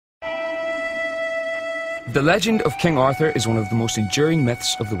The legend of King Arthur is one of the most enduring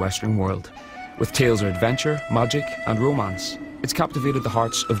myths of the Western world. With tales of adventure, magic and romance, it's captivated the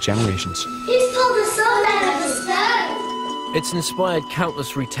hearts of generations. He's told us so that understand. It's inspired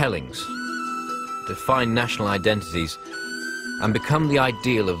countless retellings, defined national identities, and become the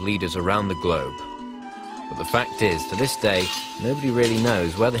ideal of leaders around the globe. But the fact is, to this day, nobody really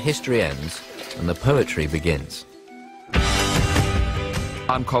knows where the history ends and the poetry begins.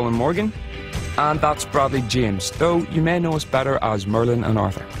 I'm Colin Morgan, and that's Bradley James, though you may know us better as Merlin and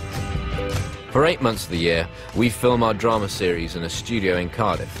Arthur. For 8 months of the year, we film our drama series in a studio in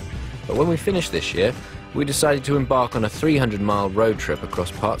Cardiff. But when we finished this year, we decided to embark on a 300-mile road trip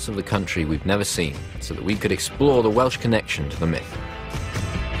across parts of the country we've never seen, so that we could explore the Welsh connection to the myth.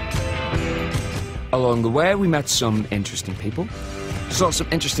 Along the way, we met some interesting people, saw some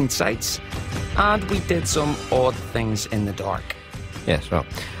interesting sights, and we did some odd things in the dark. Yes, well,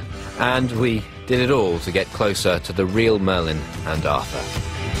 and we did it all to get closer to the real Merlin and Arthur.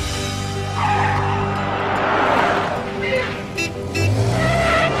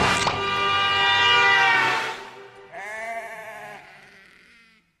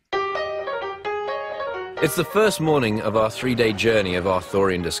 It's the first morning of our 3-day journey of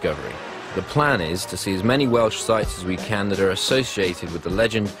Arthurian discovery. The plan is to see as many Welsh sites as we can that are associated with the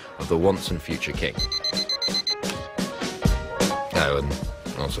legend of the once and future king. Oh,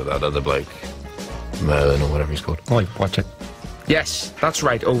 and also that other bloke, Merlin or whatever he's called. Oh, watch it. Yes, that's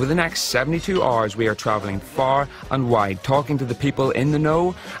right. Over the next 72 hours, we are travelling far and wide, talking to the people in the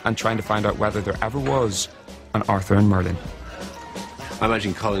know and trying to find out whether there ever was an Arthur and Merlin. I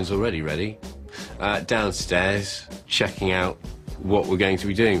imagine Colin's already ready. Downstairs, checking out what we're going to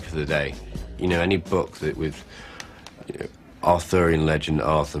be doing for the day. You know, any book that with Arthurian legend,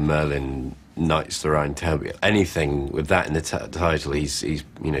 Arthur, Merlin, Knights the Round Table, anything with that in the title, he's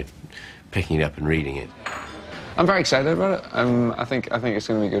picking it up and reading it. I'm very excited about it. I think it's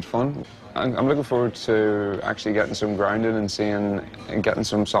going to be good fun. I'm looking forward to actually getting some grounding and seeing and getting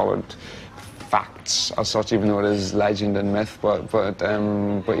some solid facts as such, even though it is legend and myth. But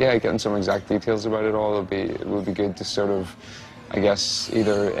yeah, getting some exact details about it all will be good to sort of, I guess,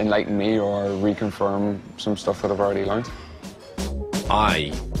 either enlighten me or reconfirm some stuff that I've already learned.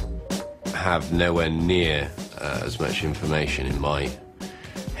 I have nowhere near as much information in my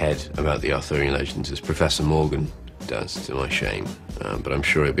head about the Arthurian legends as Professor Morgan does, to my shame, but I'm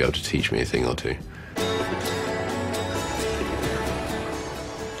sure he'll be able to teach me a thing or two.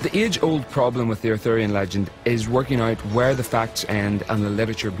 The age-old problem with the Arthurian legend is working out where the facts end and the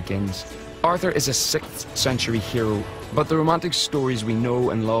literature begins. Arthur is a 6th century hero, but the romantic stories we know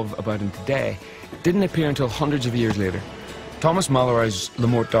and love about him today didn't appear until hundreds of years later. Thomas Malory's Le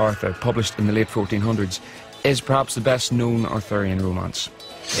Morte d'Arthur, published in the late 1400s, is perhaps the best-known Arthurian romance.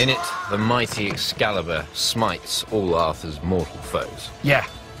 In it, the mighty Excalibur smites all Arthur's mortal foes. Yeah,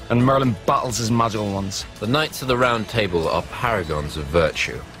 and Merlin battles his magical ones. The Knights of the Round Table are paragons of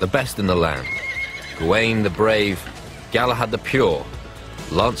virtue, the best in the land. Gawain the brave, Galahad the pure,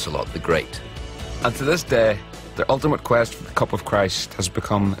 Lancelot the great. And to this day, their ultimate quest for the Cup of Christ has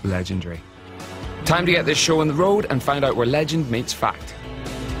become legendary. Time to get this show on the road and find out where legend meets fact.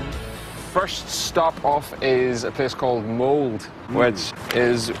 First stop off is a place called Mold, which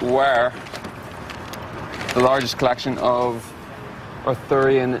is where the largest collection of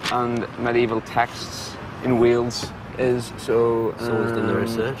Arthurian and medieval texts in Wales is. So Someone's done the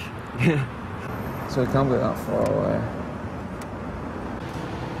research. Yeah. So it can't be that far away.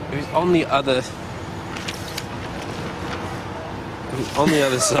 It was on the other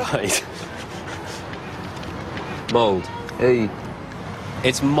side. Mould. Hey.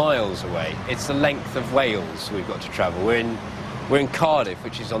 It's miles away. It's the length of Wales we've got to travel. We're in Cardiff,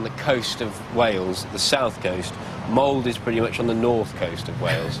 which is on the coast of Wales, the south coast. Mould is pretty much on the north coast of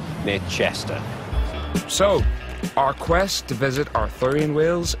Wales, near Chester. So, our quest to visit Arthurian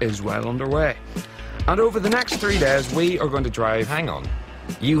Wales is well underway. And over the next 3 days, we are going to drive... Hang on,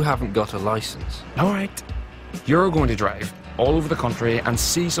 you haven't got a licence. All right. You're going to drive all over the country and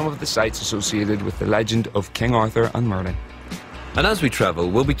see some of the sites associated with the legend of King Arthur and Merlin. And as we travel,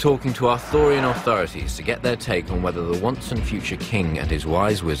 we'll be talking to Arthurian authorities to get their take on whether the once and future king and his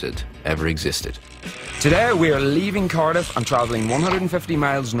wise wizard ever existed. Today we are leaving Cardiff and travelling 150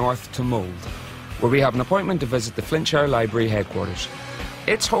 miles north to Mold, where we have an appointment to visit the Flintshire Library headquarters.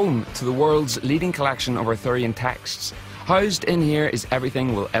 It's home to the world's leading collection of Arthurian texts. Housed in here is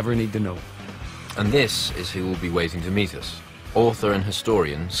everything we'll ever need to know. And this is who will be waiting to meet us, author and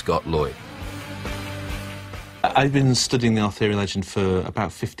historian Scott Lloyd. I've been studying the Arthurian legend for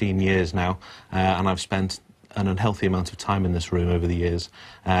about 15 years now, and I've spent an unhealthy amount of time in this room over the years.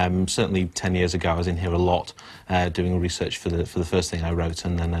 Certainly 10 years ago I was in here a lot doing research for the first thing I wrote,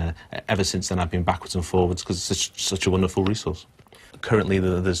 and then ever since then I've been backwards and forwards because it's such a wonderful resource. Currently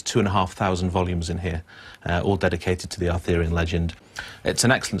there's 2,500 volumes in here, all dedicated to the Arthurian legend. It's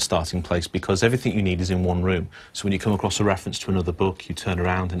an excellent starting place because everything you need is in one room. So when you come across a reference to another book, you turn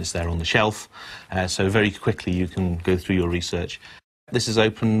around and it's there on the shelf. So very quickly you can go through your research. This is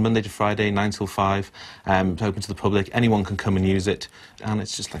open Monday to Friday, 9 till 5. It's open to the public. Anyone can come and use it. And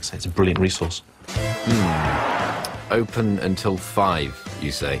it's just, like I say, it's a brilliant resource. Open until 5,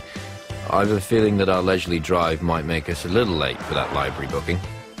 you say? I have a feeling that our leisurely drive might make us a little late for that library booking.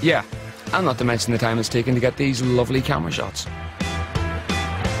 Yeah, and not to mention the time it's taken to get these lovely camera shots.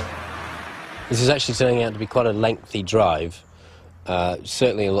 This is actually turning out to be quite a lengthy drive,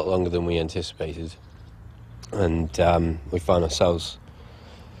 certainly a lot longer than we anticipated. And we find ourselves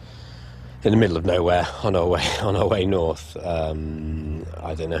in the middle of nowhere on our way north. I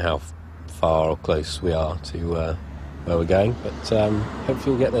don't know how far or close we are to where we're going, but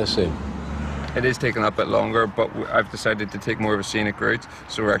hopefully we'll get there soon. It is taking a bit longer, but I've decided to take more of a scenic route,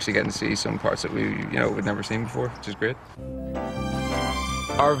 so we're actually getting to see some parts that we've never seen before, which is great.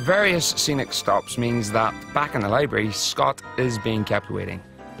 Our various scenic stops means that back in the library, Scott is being kept waiting.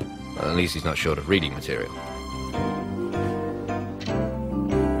 Well, at least he's not short of reading material.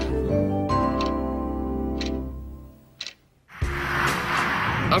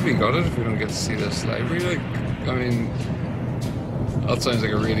 I'd be gutted if we don't get to see this library. Like, I mean, that sounds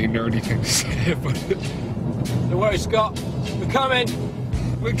like a really nerdy thing to say, but... Don't worry, Scott. We're coming.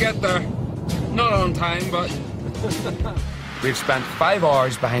 We'll get there. Not on time, but... We've spent 5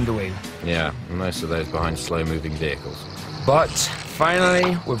 hours behind the wheel. Yeah, most of those behind slow-moving vehicles. But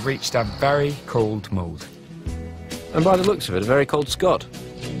finally, we've reached a very cold mould. And by the looks of it, a very cold Scott.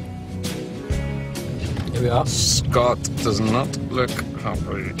 Here we are. Scott does not look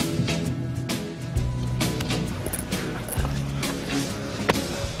happy.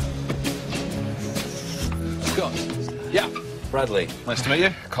 Scott. Yeah. Bradley. Nice to meet you.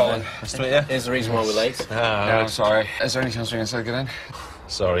 Colin. Nice to meet you. Here's the reason why we're late. Yeah, sorry. Is there any chance we can still get in?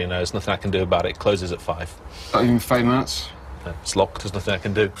 Sorry, no, there's nothing I can do about it. It closes at 5. Not even 5 minutes? It's locked, there's nothing I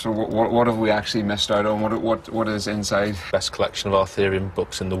can do. So what have we actually missed out on? What is inside? Best collection of Arthurian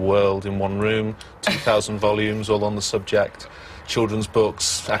books in the world in one room, 2,000 volumes all on the subject, children's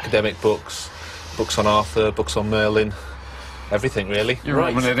books, academic books, books on Arthur, books on Merlin, everything really. You're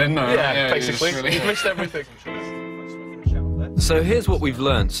rubbing it in now. Yeah, basically. You've missed everything. So here's what we've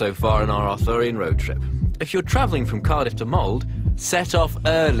learned so far in our Arthurian road trip. If you're travelling from Cardiff to Mold, set off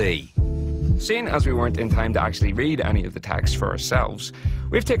early. Seeing as we weren't in time to actually read any of the text for ourselves,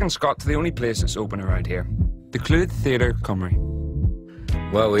 we've taken Scott to the only place that's open around here, the Clud Theatre Cymru.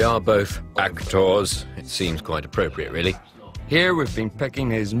 Well, we are both actors. It seems quite appropriate, really. Here we've been picking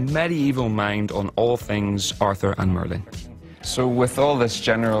his medieval mind on all things Arthur and Merlin. So with all this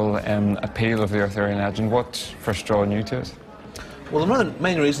general appeal of the Arthurian legend, what first drawn you to it? Well, one of the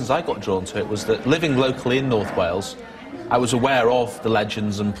main reasons I got drawn to it was that living locally in North Wales, I was aware of the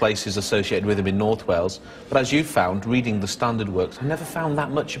legends and places associated with him in North Wales, but as you found, reading the standard works, I never found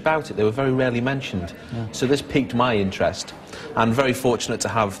that much about it. They were very rarely mentioned. Yeah. So this piqued my interest. And very fortunate to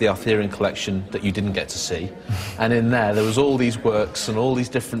have the Arthurian collection that you didn't get to see. And in there was all these works and all these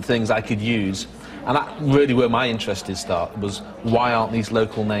different things I could use. And that really where my interest did start, was why aren't these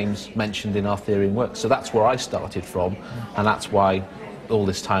local names mentioned in Arthurian works? So that's where I started from, and that's why all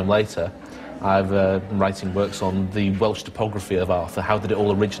this time later I've been writing works on the Welsh topography of Arthur. How did it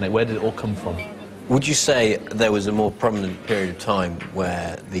all originate? Where did it all come from? Would you say there was a more prominent period of time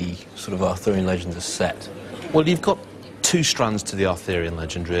where the sort of Arthurian legend is set? Well, you've got 2 strands to the Arthurian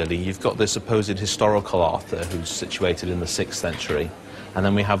legend, really. You've got the supposed historical Arthur, who's situated in the 6th century, and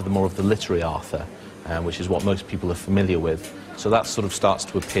then we have the more of the literary Arthur, which is what most people are familiar with. So that sort of starts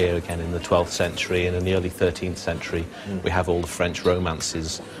to appear again in the 12th century, and in the early 13th century we have all the French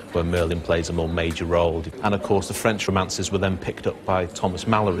romances where Merlin plays a more major role. And of course the French romances were then picked up by Thomas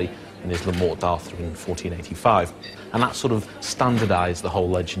Malory in his Le Morte d'Arthur in 1485. And that sort of standardised the whole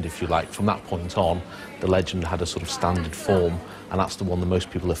legend, if you like. From that point on, the legend had a sort of standard form, and that's the one that most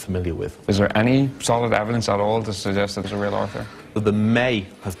people are familiar with. Is there any solid evidence at all to suggest that there's a real Arthur? There may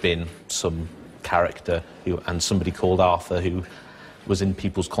have been some character and somebody called Arthur who was in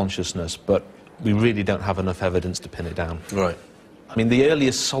people's consciousness, but we really don't have enough evidence to pin it down. Right. I mean, the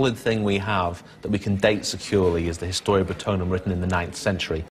earliest solid thing we have that we can date securely is the Historia Brittonum written in the 9th century.